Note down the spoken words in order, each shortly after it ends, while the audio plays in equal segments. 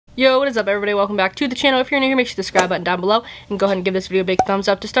Yo, what is up everybody? Welcome back to the channel. If you're new here, make sure to subscribe button down below and go ahead and give this video a big thumbs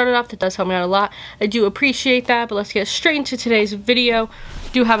up to start it off. That does help me out a lot. I do appreciate that, but let's get straight into today's video.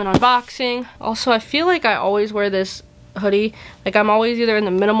 Do have an unboxing. Also, I feel like I always wear this hoodie. Like I'm always either in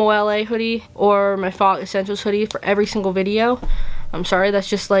the Minimal LA hoodie or my Fog Essentials hoodie for every single video. I'm sorry, that's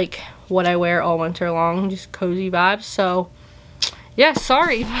just like what I wear all winter long, just cozy vibes. So yeah,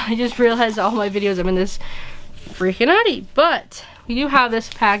 sorry. I just realized all my videos I'm in this freaking hoodie, but we do have this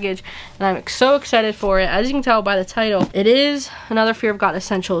package and I'm so excited for it. As you can tell by the title, it is another Fear of God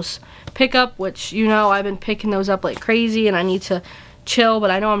Essentials pickup, which you know I've been picking those up like crazy and I need to chill, but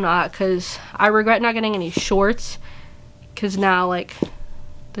I know I'm not because I regret not getting any shorts because now like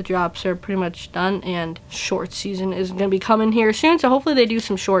the drops are pretty much done and short season is going to be coming here soon, so hopefully they do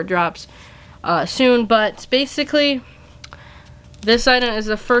some short drops soon. But basically this item is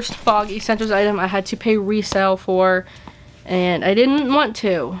the first Fog Essentials item I had to pay resale for, and I didn't want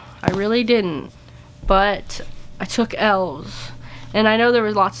to. I really didn't. But I took L's. And I know there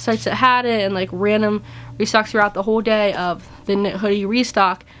was lots of sites that had it and like random restocks throughout the whole day of the knit hoodie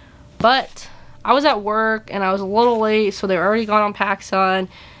restock. But I was at work and I was a little late, so they were already gone on PacSun.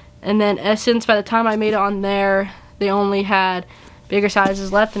 And then Essence, by the time I made it on there, they only had bigger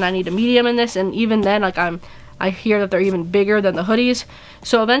sizes left and I need a medium in this. And even then, like I hear that they're even bigger than the hoodies.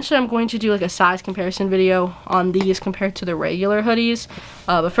 So eventually I'm going to do like a size comparison video on these compared to the regular hoodies.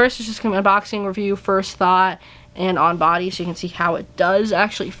 But first it's just an unboxing review, first thought, and on body so you can see how it does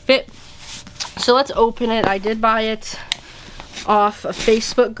actually fit. So let's open it. I did buy it off a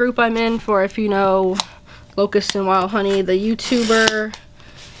Facebook group I'm in for, if you know Locust and Wild Honey, the YouTuber.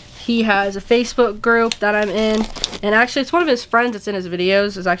 He has a Facebook group that I'm in, and actually it's one of his friends that's in his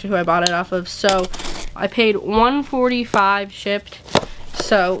videos is actually who I bought it off of. So I paid $145 shipped,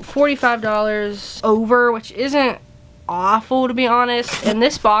 so $45 over, which isn't awful to be honest. And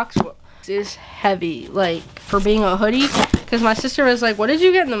this box is heavy, like for being a hoodie, because my sister was like, what did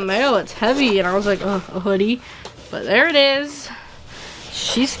you get in the mail? It's heavy. And I was like, oh, a hoodie. But there it is.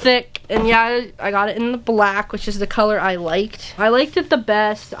 She's thick, and yeah, I got it in the black, which is the color I liked. I liked it the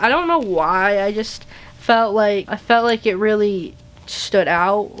best. I don't know why. I just felt like it really stood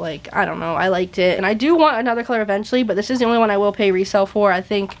out. Like, I don't know, I liked it. And I do want another color eventually, but this is the only one I will pay resale for. I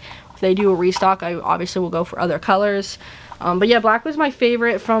think if they do a restock, I obviously will go for other colors. But yeah, black was my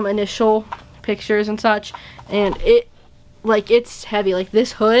favorite from initial pictures and such. And it's heavy. Like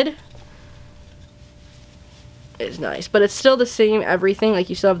this hood is nice, but it's still the same everything. Like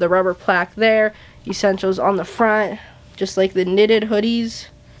you still have the rubber plaque there, essentials on the front, just like the knitted hoodies.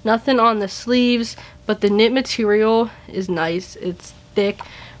 Nothing on the sleeves, but the knit material is nice. It's thick,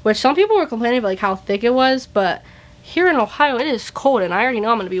 which some people were complaining about like how thick it was, but here in Ohio it is cold and I already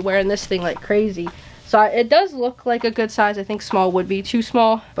know I'm going to be wearing this thing like crazy. So it does look like a good size. I think small would be too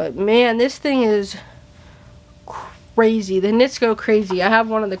small, but man, this thing is crazy. The knits go crazy. I have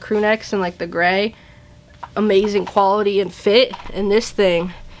one of the crew necks in like the gray. Amazing quality and fit, and this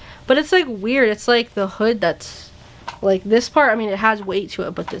thing, but it's like weird. It's like the hood that's like this part, I mean it has weight to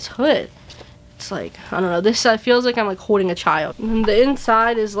it, but this hood, it's like, I don't know, this side feels like I'm like holding a child. And the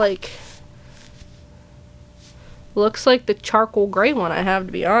inside is like, looks like the charcoal gray one I have,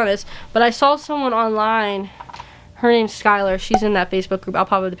 to be honest. But I saw someone online, her name's Skylar, she's in that Facebook group, I'll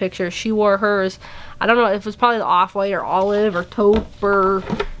pop up the picture. She wore hers, I don't know if it was probably the off-white or olive or taupe or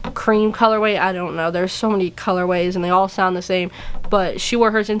cream colorway, I don't know. There's so many colorways and they all sound the same, but she wore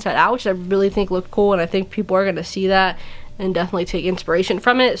hers inside out, which I really think looked cool, and I think people are going to see that and definitely take inspiration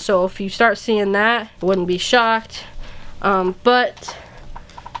from it. So if you start seeing that, I wouldn't be shocked. But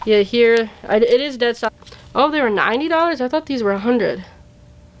yeah, here it is dead stock. Oh, they were $90? I thought these were $100.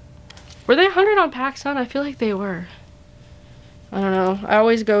 Were they $100 on PacSun? I feel like they were. I don't know. I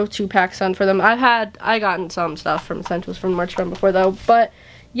always go to PacSun for them. I gotten some stuff from Essentials from March from before though. But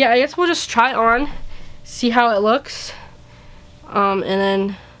yeah, I guess we'll just try it on, see how it looks. And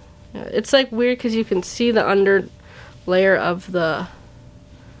then it's like weird because you can see the under layer of the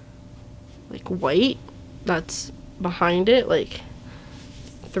like white that's behind it, like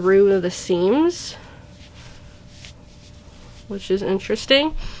through the seams, which is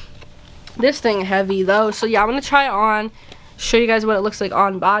interesting. This thing heavy though, so yeah, I'm gonna try it on, show you guys what it looks like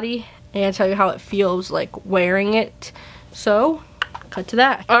on body, and tell you how it feels like wearing it. So cut to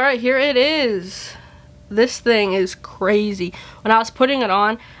that. Alright, here it is. This thing is crazy. When I was putting it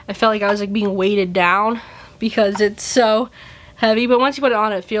on, I felt like I was like being weighted down because it's so heavy, but once you put it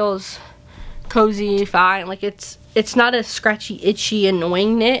on, it feels cozy, fine. Like it's not a scratchy, itchy,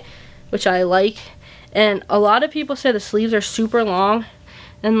 annoying knit, which I like. And a lot of people say the sleeves are super long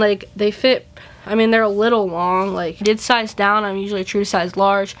and like they fit I mean, they're a little long. Like, I did size down. I'm usually a true size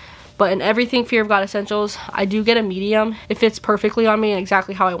large. But in everything Fear of God Essentials, I do get a medium. It fits perfectly on me and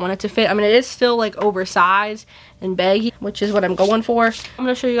exactly how I want it to fit. I mean, it is still like oversized and baggy, which is what I'm going for. I'm going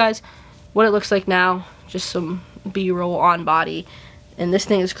to show you guys what it looks like now. Just some B-roll on body. And this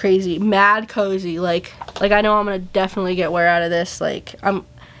thing is crazy. Mad cozy. Like I know I'm going to definitely get wear out of this. Like,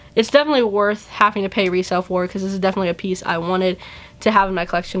 it's definitely worth having to pay resale for, because this is definitely a piece I wanted to have in my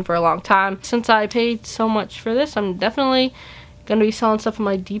collection for a long time. Since I paid so much for this, I'm definitely gonna be selling stuff on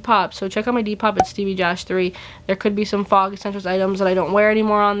my Depop. So check out my Depop at StevieJosh3. There could be some Fog Essentials items that I don't wear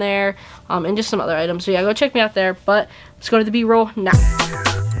anymore on there, and just some other items. So yeah, go check me out there. But let's go to the B-roll now.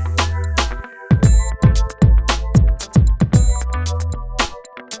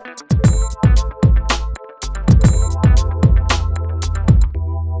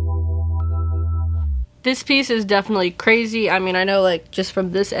 This piece is definitely crazy. I mean, I know, like, just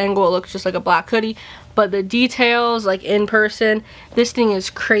from this angle it looks just like a black hoodie, but the details, like, in person, this thing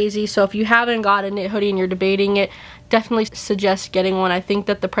is crazy. So if you haven't got a knit hoodie and you're debating it, definitely suggest getting one. I think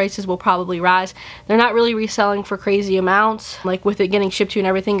that the prices will probably rise. They're not really reselling for crazy amounts. Like, with it getting shipped to you and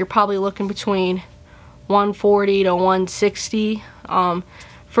everything, you're probably looking between $140 to $160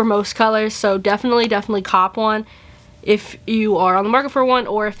 for most colors. So definitely cop one if you are on the market for one,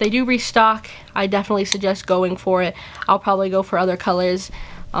 or if they do restock, I definitely suggest going for it. I'll probably go for other colors.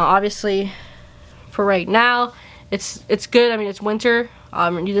 Obviously, for right now, it's good. I mean, it's winter.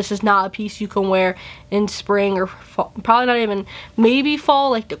 This is not a piece you can wear in spring or fall, probably not even, maybe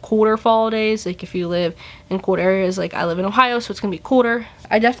fall, like the colder fall days, like if you live in cold areas. Like I live in Ohio, so it's gonna be colder.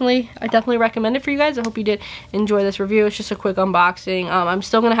 I definitely recommend it for you guys. I hope you did enjoy this review. It's just a quick unboxing. I'm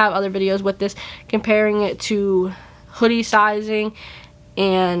still gonna have other videos with this, comparing it to hoodie sizing,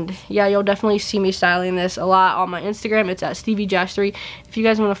 and yeah, you'll definitely see me styling this a lot on my Instagram. It's at StevieJosh3. If you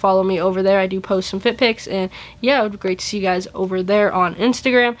guys want to follow me over there, I do post some fit pics, and yeah, it would be great to see you guys over there on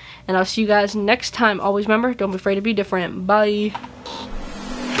Instagram, and I'll see you guys next time. Always remember, don't be afraid to be different. Bye.